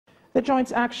The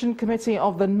Joint Action Committee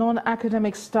of the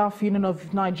Non-Academic Staff Union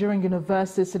of Nigerian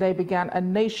Universities today began a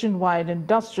nationwide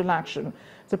industrial action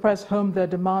to press home their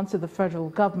demands to the federal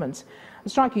government. The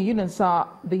striking unions are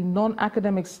the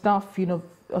Non-Academic Staff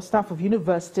of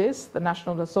Universities, the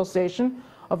National Association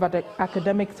of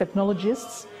Academic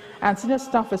Technologists, and Senior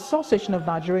Staff Association of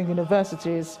Nigerian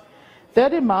Universities. Their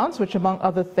demands, which among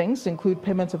other things include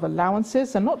payment of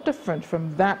allowances, are not different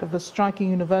from that of the striking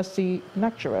university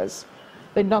lecturers.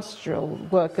 The industrial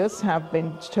workers have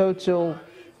been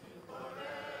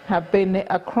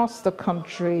across the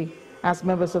country as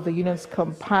members of the unions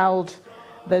compiled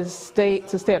the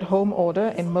stay-at-home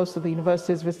order in most of the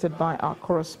universities visited by our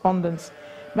correspondents.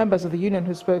 Members of the union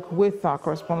who spoke with our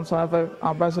correspondents, however,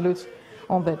 are resolute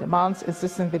on their demands,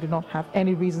 insisting they do not have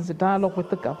any reasons to dialogue with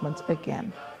the government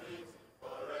again.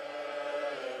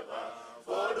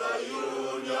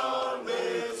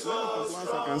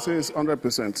 I can say it's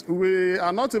 100%. We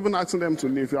are not even asking them to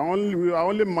leave. We are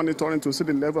only monitoring to see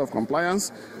the level of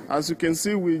compliance. As you can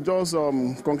see, we just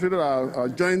concluded our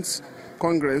joint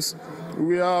congress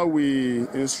where we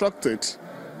instructed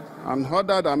and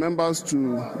ordered our members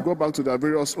to go back to their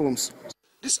various homes.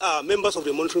 These are members of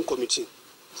the monitoring committee,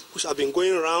 which have been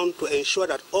going around to ensure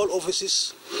that all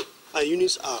offices and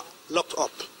units are locked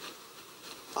up.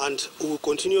 And we will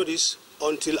continue this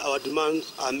until our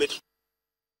demands are met.